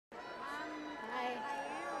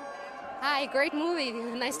Hi, great movie.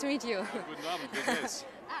 Nice to meet you. Guten Abend, wer ist?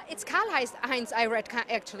 It's Karl Heinz, I read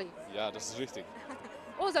actually. Ja, das ist richtig.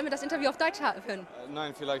 Oh, sollen wir das Interview auf Deutsch führen?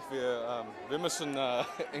 Nein, vielleicht wir müssen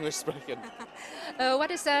Englisch sprechen.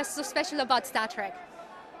 What is so special about Star Trek?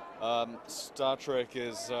 Star Trek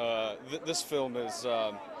is this film is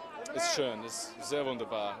schön, ist sehr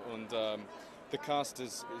wunderbar und the cast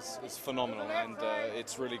is phenomenal and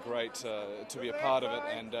it's really great to be a part of it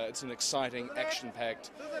and it's an exciting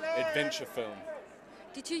action-packed adventure film.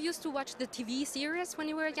 Did you used to watch the TV series when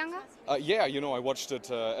you were younger? Yeah, you know, I watched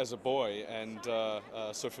it as a boy, and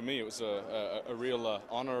so for me it was a real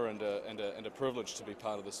honor and a privilege to be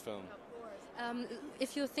part of this film.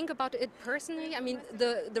 If you think about it personally, I mean,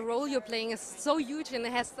 the role you're playing is so huge and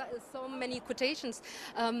it has so many quotations.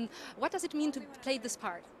 What does it mean to play this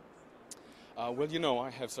part? Well, you know,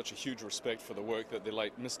 I have such a huge respect for the work that the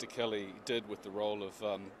late Mr. Kelly did with the role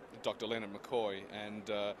of Dr. Leonard McCoy,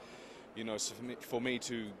 and you know, so for me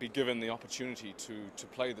to be given the opportunity to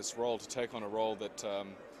play this role, to take on a role that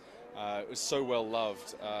was so well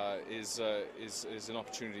loved, is an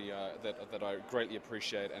opportunity that I greatly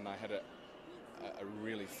appreciate, and I had a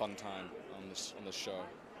really fun time on this show.